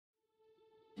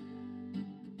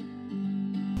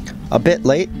A bit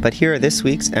late, but here are this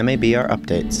week's MABR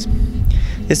updates.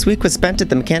 This week was spent at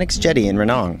the Mechanics Jetty in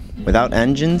Ranong. Without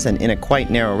engines and in a quite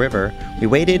narrow river, we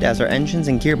waited as our engines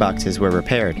and gearboxes were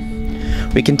repaired.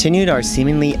 We continued our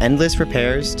seemingly endless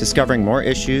repairs, discovering more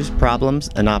issues, problems,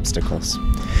 and obstacles.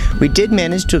 We did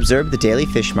manage to observe the daily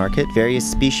fish market, various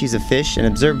species of fish, and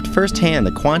observed firsthand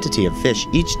the quantity of fish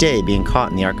each day being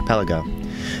caught in the archipelago.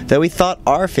 Though we thought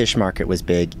our fish market was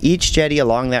big, each jetty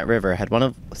along that river had one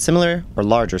of similar or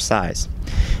larger size.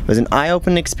 It was an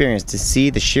eye-opening experience to see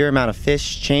the sheer amount of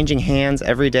fish changing hands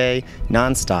every day,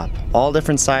 non-stop, all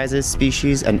different sizes,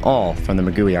 species, and all from the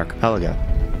Magui archipelago.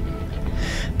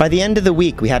 By the end of the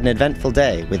week, we had an eventful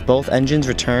day, with both engines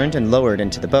returned and lowered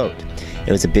into the boat.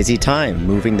 It was a busy time,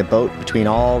 moving the boat between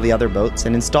all the other boats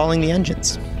and installing the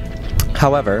engines.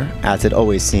 However, as it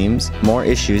always seems, more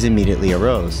issues immediately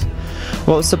arose.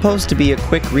 What was supposed to be a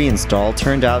quick reinstall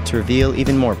turned out to reveal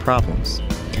even more problems.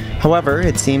 However,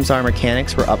 it seems our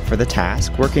mechanics were up for the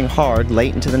task, working hard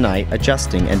late into the night,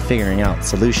 adjusting and figuring out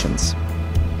solutions.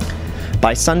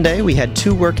 By Sunday, we had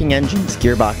 2 working engines,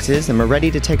 gearboxes, and were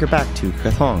ready to take her back to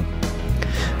Kathong.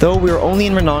 Though we were only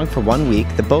in Ranong for 1 week,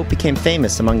 the boat became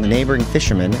famous among the neighboring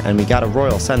fishermen and we got a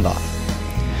royal send-off.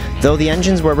 Though the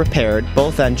engines were repaired,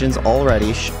 both engines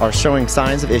already are showing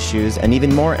signs of issues and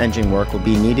even more engine work will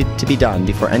be needed to be done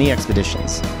before any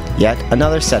expeditions. Yet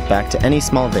another setback to any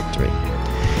small victory.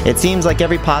 It seems like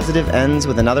every positive ends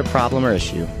with another problem or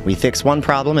issue. We fix one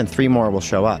problem and 3 more will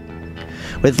show up.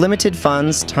 With limited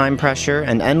funds, time pressure,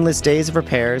 and endless days of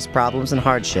repairs, problems, and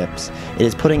hardships, it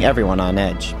is putting everyone on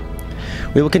edge.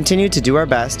 We will continue to do our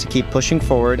best to keep pushing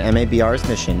forward MABR's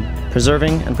mission,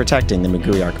 preserving and protecting the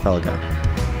Magui archipelago.